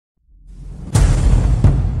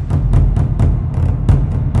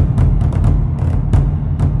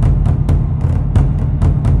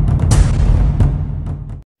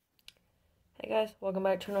welcome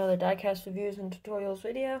back to another diecast reviews and tutorials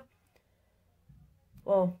video.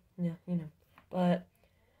 Well, yeah, But,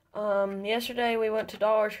 yesterday we went to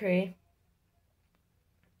Dollar Tree,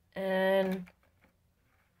 and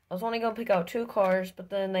I was only going to pick out 2 cars, but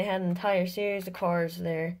then they had an entire series of cars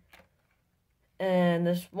there. And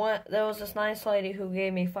there was this nice lady who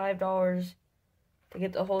gave me $5 to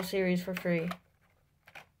get the whole series for free.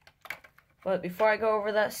 But before I go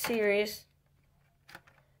over that series,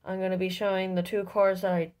 I'm going to be showing the 2 cars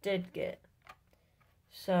that I did get.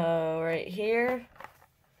 So, right here,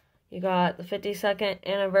 you got the 52nd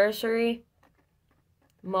anniversary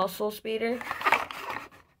Muscle Speeder.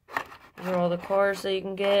 These are all the cars that you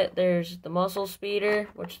can get. There's the Muscle Speeder,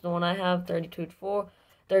 which is the one I have, 32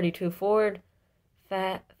 Ford,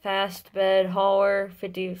 Fast Bed Hauler,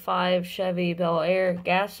 55 Chevy Bel Air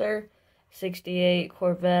Gasser, 68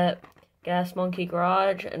 Corvette Gas Monkey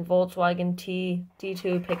Garage, and Volkswagen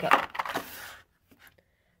T2 pickup.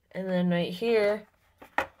 And then right here,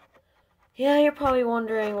 yeah, you're probably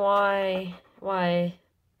wondering why I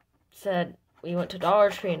said we went to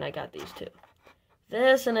Dollar Tree and I got these 2.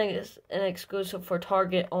 This is an exclusive for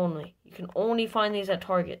Target only. You can only find these at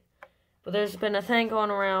Target. But there's been a thing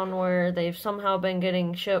going around where they've somehow been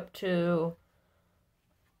getting shipped to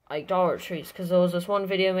like Dollar Trees, because there was this one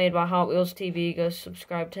video made by Hot Wheels TV. Go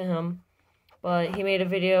subscribe to him. But he made a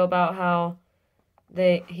video about how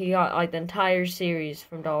he got like the entire series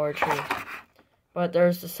from Dollar Tree. But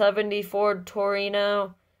there's the 70 Ford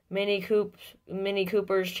Torino, Mini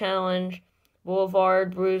Coopers Challenge,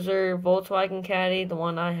 Boulevard Bruiser, Volkswagen Caddy, the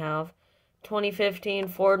one I have, 2015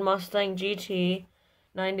 Ford Mustang GT,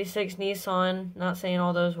 96 Nissan, not saying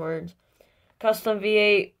all those words, Custom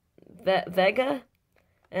V8 Vega,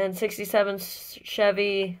 and 67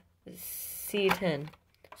 Chevy C10.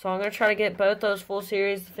 So I'm going to try to get both those full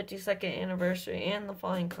series, the 52nd anniversary and the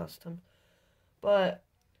Flying Custom. But,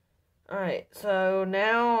 alright, so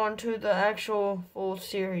now on to the actual full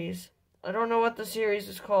series. I don't know what the series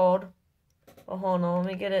is called. But hold on,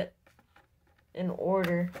 let me get it in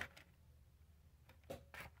order.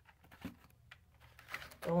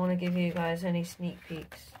 Don't want to give you guys any sneak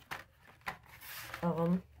peeks of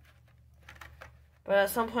them. But at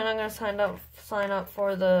some point I'm going to sign up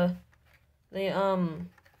for the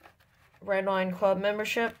Redline Club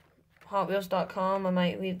membership, HotWheels.com. I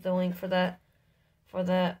might leave the link for that,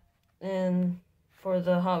 and for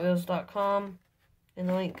the HotWheels.com, and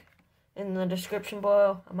the link in the description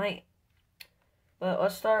below. I might. But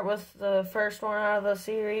let's start with the first one out of the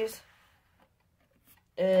series.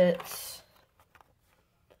 It's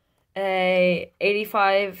a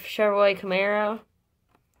 85 Chevrolet Camaro.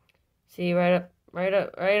 See right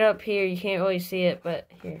up here. You can't really see it, but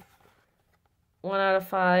here. 1 out of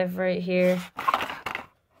 5 right here.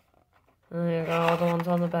 And then you got all the ones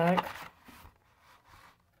on the back.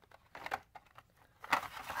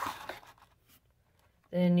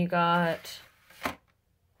 Then you got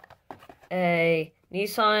a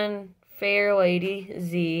Nissan Fairlady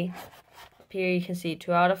Z. Up here you can see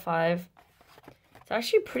 2 out of 5. It's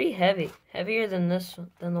actually pretty heavy. Heavier than the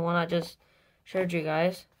one I just showed you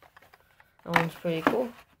guys. That one's pretty cool.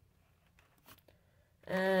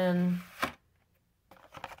 And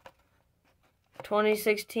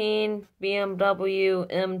 2016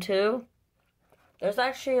 BMW M2. There's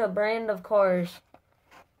actually a brand of cars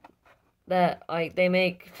that like they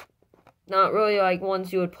make, not really like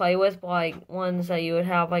ones you would play with, but like ones that you would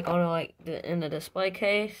have like on in the display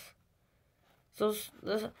case. So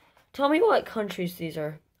tell me what countries these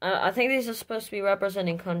are. I think these are supposed to be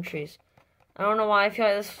representing countries. I don't know why I feel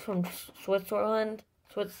like this is from Switzerland.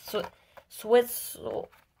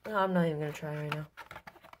 I'm not even gonna try right now.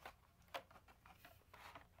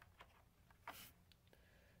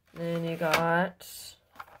 Then you got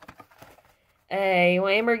a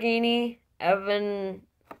Lamborghini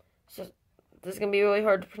this is going to be really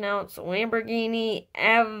hard to pronounce. Lamborghini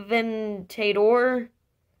Aventador.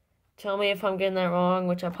 Tell me if I'm getting that wrong,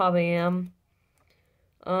 which I probably am.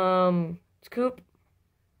 It's coupe.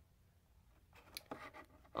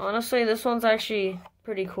 Honestly, this one's actually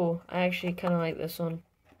pretty cool. I actually kind of like this one.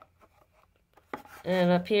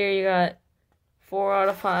 And up here you got 4 out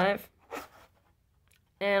of 5.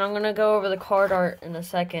 And I'm going to go over the card art in a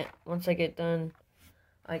second, once I get done,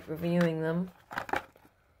 like, reviewing them.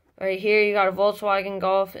 Right here, you got a Volkswagen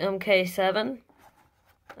Golf MK7.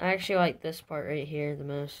 I actually like this part right here the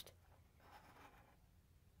most.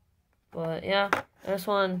 But, yeah, this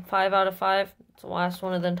one, 5 out of 5. It's the last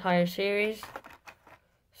one of the entire series.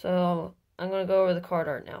 So, I'm going to go over the card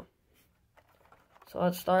art now. So,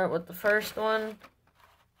 let's start with the first one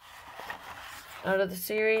out of the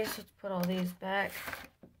series. Let's put all these back.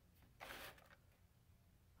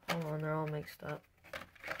 Hold on, they're all mixed up.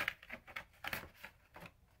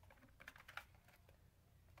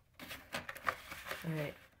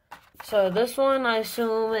 Alright. So this one I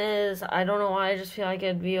assume is, I don't know why, I just feel like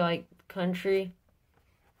it'd be like country.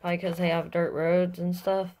 Probably because they have dirt roads and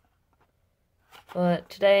stuff. But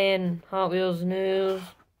today in Hot Wheels news,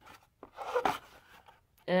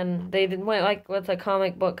 and they went like with a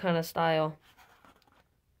comic book kind of style.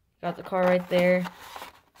 Got the car right there.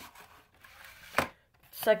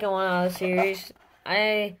 Second one out of the series.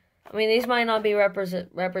 I mean, these might not be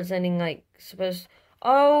representing like supposed.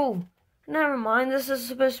 Oh, never mind. This is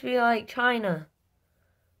supposed to be like China.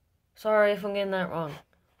 Sorry if I'm getting that wrong.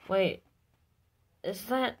 Wait, is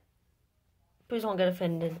that? Please don't get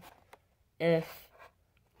offended if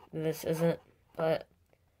this isn't. But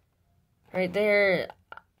right there,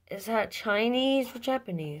 is that Chinese or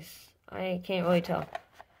Japanese? I can't really tell.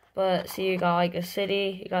 But see, you got like a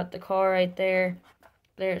city. You got the car right there.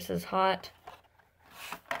 There it says hot.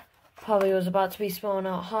 Probably was about to be spelling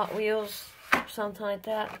out Hot Wheels or something like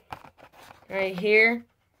that. Right here,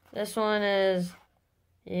 this one is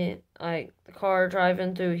like the car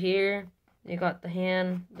driving through here. You got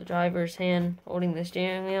the driver's hand holding the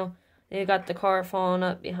steering wheel. Then you got the car falling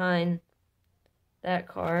up behind that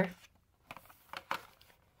car.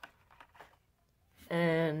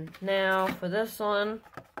 And now for this one,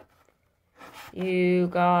 you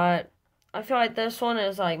got, I feel like this one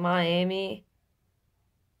is like Miami,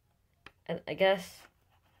 I guess.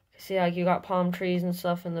 See, like you got palm trees and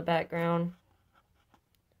stuff in the background.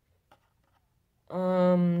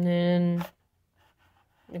 Then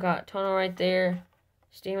you got tunnel right there,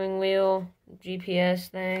 steering wheel, GPS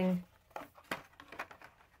thing.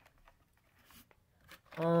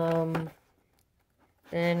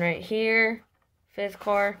 Then right here, fifth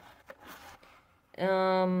car.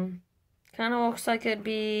 Kind of looks like it'd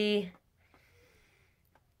be,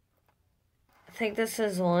 I think this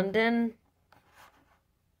is London.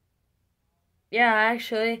 Yeah,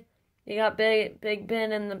 actually, you got Big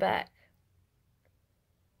Ben in the back.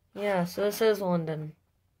 Yeah, so this is London.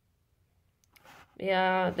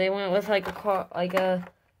 Yeah, they went with like a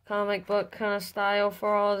comic book kind of style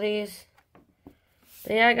for all these.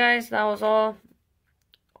 But yeah, guys, that was all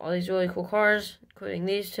these really cool cars, including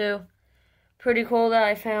these two. Pretty cool that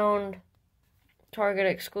I found Target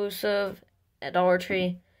exclusive at Dollar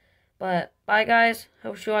Tree. But bye, guys.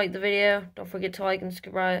 Hope you liked the video. Don't forget to like and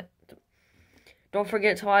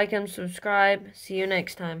subscribe. See you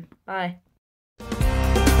next time. Bye.